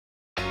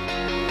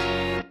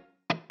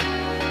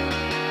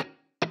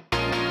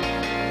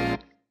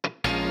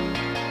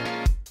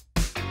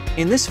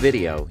In this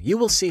video, you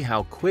will see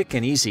how quick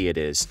and easy it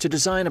is to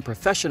design a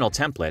professional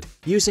template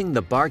using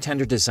the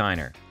BarTender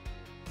Designer.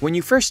 When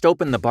you first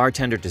open the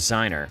BarTender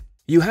Designer,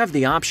 you have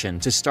the option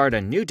to start a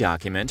new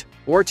document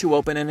or to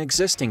open an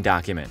existing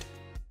document.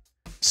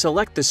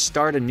 Select the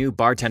Start a New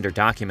BarTender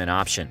Document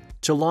option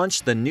to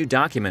launch the New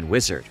Document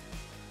Wizard.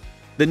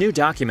 The New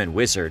Document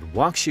Wizard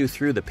walks you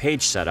through the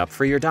page setup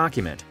for your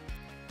document.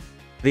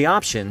 The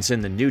options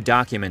in the New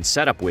Document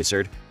Setup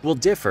Wizard will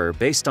differ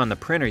based on the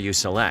printer you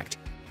select.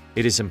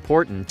 It is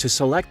important to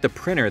select the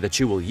printer that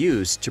you will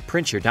use to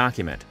print your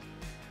document.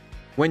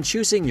 When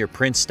choosing your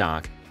print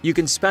stock, you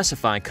can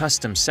specify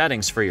custom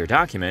settings for your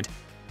document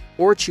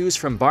or choose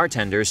from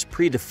BarTender's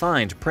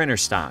predefined printer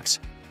stocks.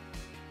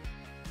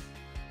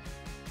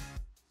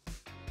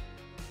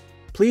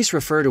 Please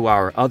refer to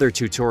our other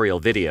tutorial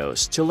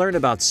videos to learn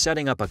about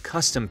setting up a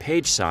custom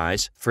page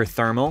size for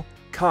thermal,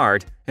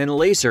 card, and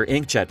laser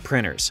inkjet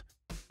printers.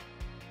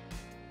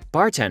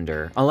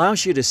 BarTender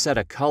allows you to set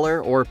a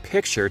color or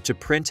picture to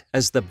print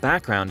as the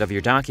background of your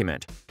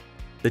document.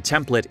 The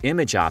template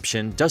image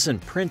option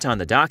doesn't print on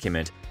the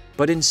document,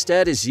 but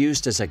instead is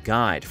used as a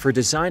guide for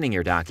designing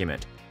your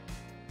document.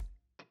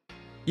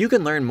 You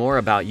can learn more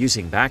about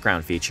using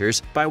background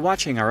features by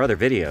watching our other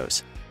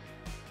videos.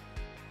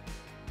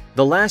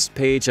 The last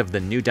page of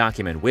the New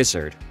Document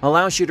Wizard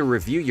allows you to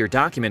review your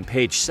document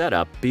page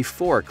setup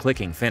before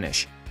clicking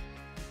Finish.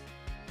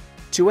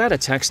 To add a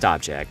text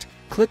object,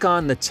 click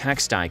on the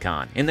text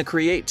icon in the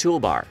Create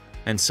toolbar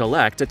and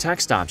select a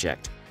text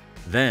object.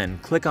 Then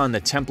click on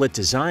the Template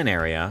Design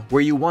area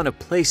where you want to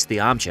place the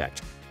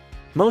object.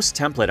 Most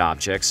template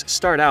objects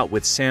start out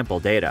with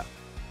sample data.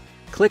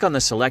 Click on the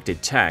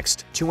selected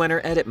text to enter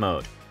edit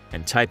mode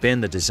and type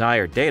in the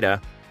desired data,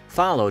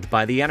 followed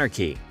by the Enter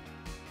key.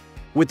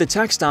 With the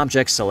text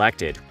object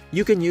selected,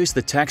 you can use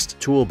the text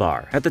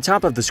toolbar at the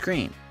top of the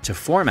screen to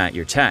format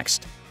your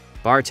text.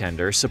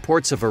 BarTender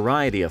supports a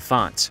variety of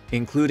fonts,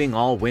 including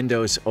all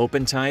Windows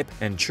OpenType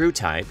and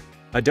TrueType,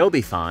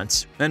 Adobe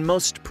fonts, and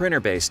most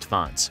printer-based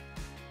fonts.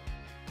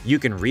 You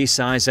can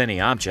resize any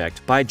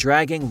object by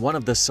dragging one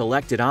of the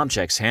selected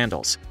object's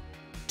handles.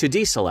 To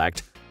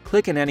deselect,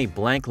 click in any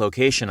blank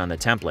location on the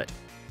template.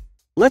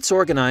 Let's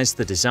organize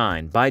the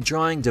design by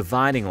drawing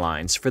dividing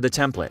lines for the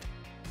template.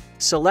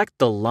 Select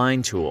the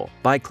Line tool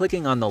by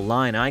clicking on the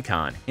line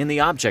icon in the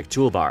Object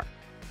toolbar.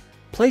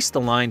 Place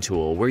the Line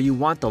tool where you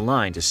want the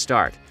line to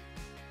start.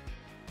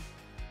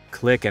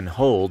 Click and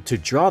hold to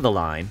draw the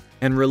line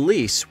and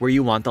release where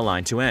you want the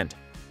line to end.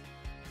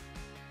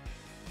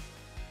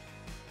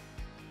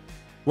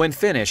 When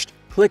finished,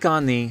 click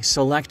on the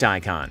Select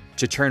icon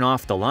to turn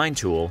off the Line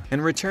tool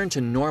and return to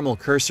normal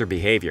cursor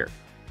behavior.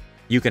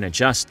 You can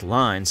adjust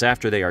lines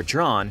after they are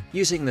drawn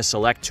using the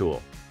Select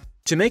tool.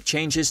 To make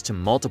changes to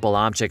multiple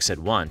objects at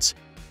once,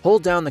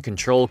 hold down the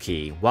Control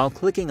key while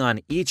clicking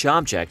on each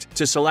object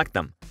to select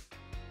them.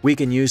 We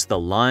can use the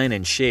Line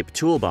and Shape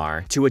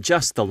toolbar to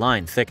adjust the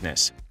line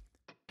thickness.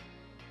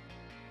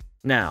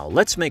 Now,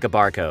 let's make a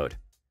barcode.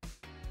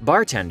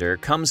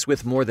 BarTender comes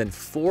with more than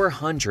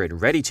 400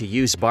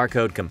 ready-to-use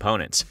barcode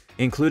components,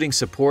 including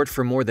support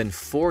for more than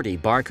 40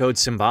 barcode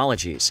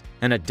symbologies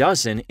and a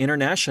dozen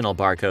international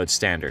barcode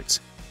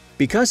standards.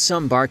 Because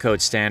some barcode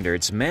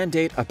standards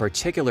mandate a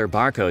particular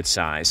barcode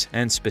size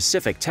and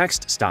specific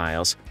text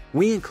styles,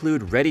 we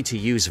include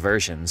ready-to-use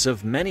versions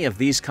of many of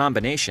these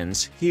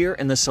combinations here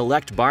in the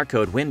Select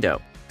Barcode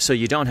window, so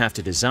you don't have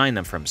to design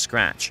them from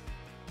scratch.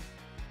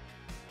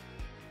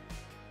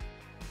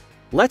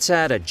 Let's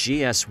add a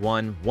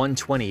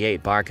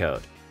GS1-128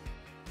 barcode.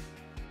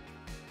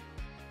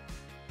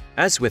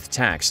 As with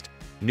text,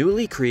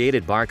 newly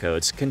created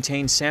barcodes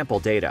contain sample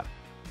data.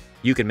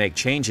 You can make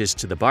changes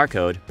to the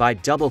barcode by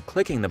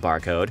double-clicking the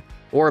barcode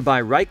or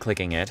by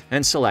right-clicking it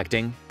and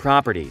selecting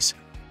Properties.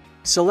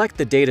 Select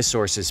the Data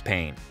Sources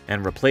pane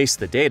and replace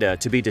the data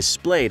to be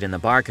displayed in the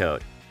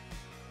barcode.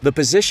 The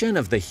position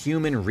of the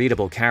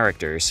human-readable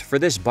characters for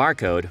this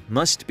barcode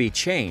must be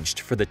changed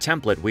for the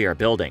template we are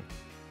building.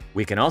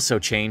 We can also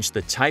change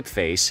the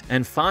typeface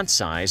and font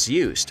size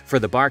used for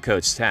the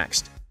barcode's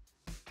text.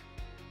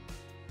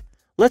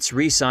 Let's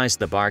resize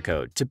the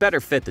barcode to better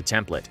fit the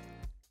template.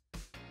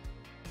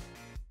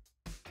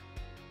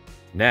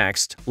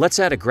 Next, let's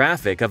add a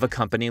graphic of a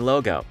company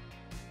logo.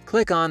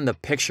 Click on the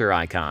picture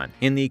icon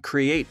in the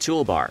Create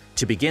toolbar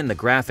to begin the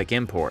graphic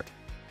import.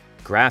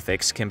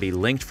 Graphics can be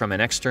linked from an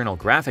external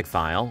graphic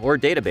file or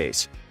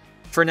database.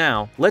 For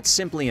now, let's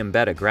simply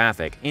embed a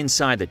graphic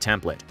inside the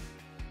template.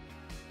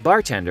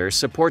 BarTender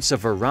supports a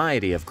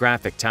variety of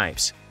graphic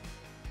types.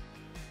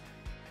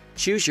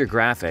 Choose your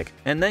graphic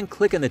and then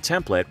click in the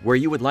template where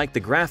you would like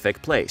the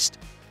graphic placed.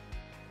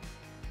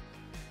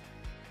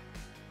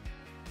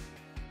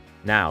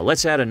 Now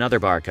let's add another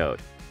barcode.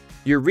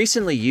 Your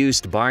recently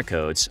used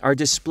barcodes are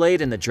displayed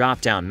in the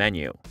drop-down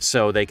menu,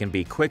 so they can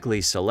be quickly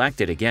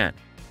selected again.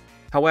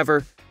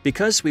 However,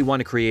 because we want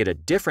to create a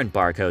different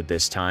barcode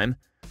this time,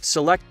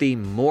 select the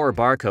More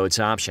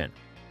Barcodes option.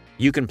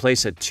 You can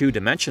place a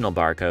two-dimensional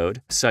barcode,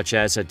 such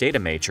as a data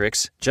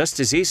matrix, just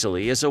as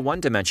easily as a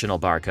one-dimensional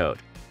barcode.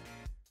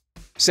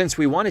 Since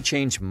we want to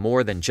change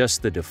more than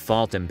just the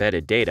default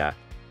embedded data,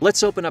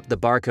 let's open up the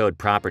barcode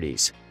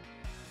properties.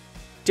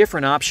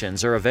 Different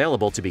options are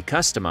available to be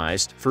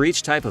customized for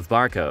each type of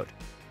barcode.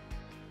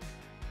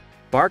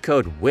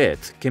 Barcode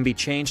width can be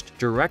changed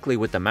directly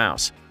with the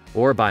mouse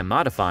or by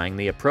modifying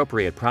the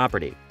appropriate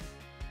property.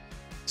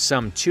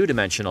 Some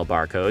two-dimensional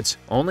barcodes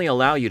only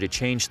allow you to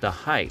change the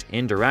height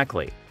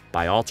indirectly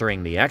by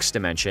altering the X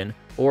dimension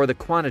or the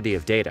quantity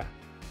of data.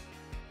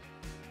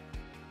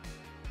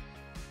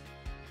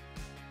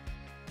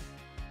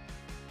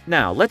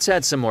 Now let's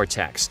add some more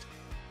text.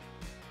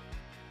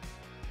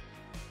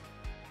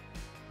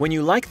 When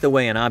you like the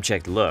way an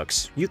object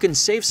looks, you can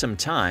save some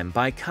time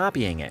by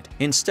copying it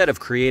instead of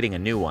creating a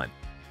new one.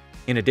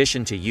 In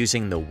addition to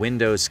using the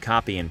Windows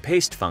copy and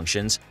paste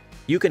functions,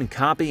 you can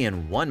copy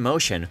in one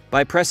motion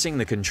by pressing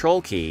the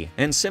Control key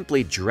and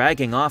simply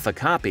dragging off a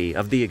copy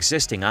of the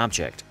existing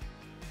object.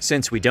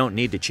 Since we don't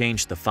need to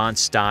change the font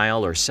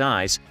style or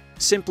size,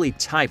 simply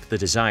type the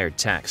desired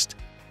text.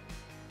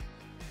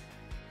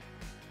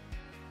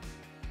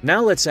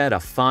 Now let's add a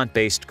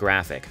font-based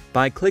graphic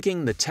by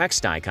clicking the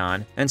text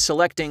icon and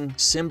selecting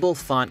Symbol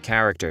Font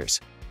Characters.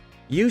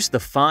 Use the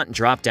Font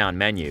drop-down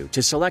menu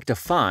to select a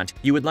font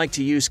you would like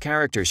to use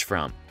characters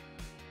from.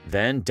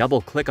 Then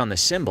double-click on the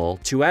symbol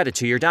to add it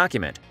to your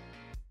document.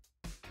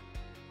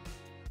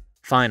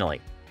 Finally,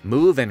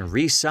 move and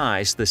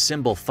resize the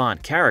symbol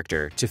font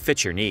character to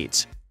fit your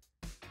needs.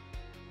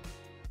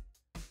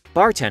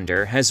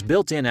 BarTender has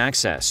built-in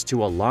access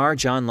to a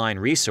large online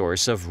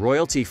resource of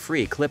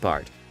royalty-free clip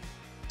art.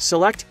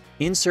 Select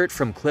Insert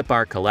from Clip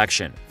Art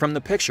Collection from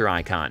the picture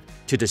icon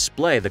to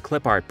display the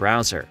clip art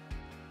browser.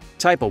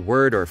 Type a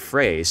word or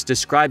phrase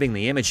describing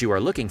the image you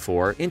are looking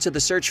for into the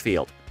search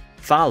field,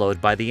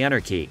 followed by the Enter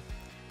key.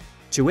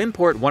 To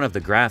import one of the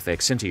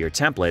graphics into your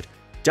template,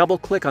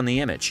 double-click on the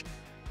image.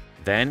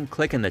 Then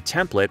click in the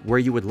template where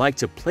you would like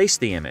to place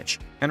the image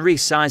and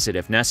resize it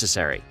if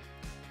necessary.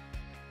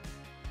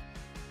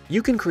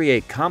 You can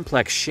create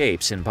complex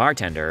shapes in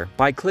BarTender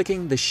by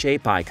clicking the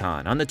Shape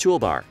icon on the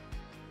toolbar.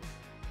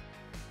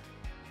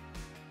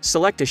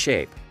 Select a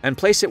shape and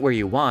place it where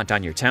you want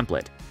on your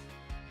template.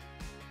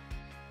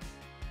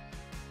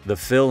 The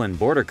fill and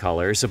border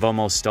colors of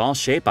almost all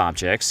shape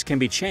objects can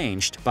be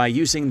changed by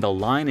using the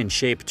Line and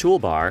Shape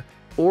toolbar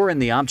or in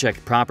the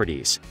Object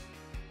Properties.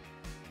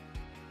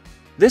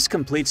 This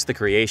completes the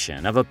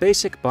creation of a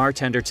basic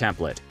BarTender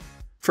template.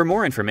 For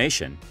more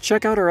information,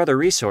 check out our other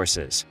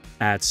resources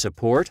at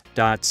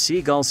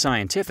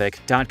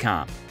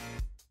support.seagullscientific.com.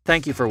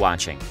 Thank you for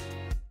watching.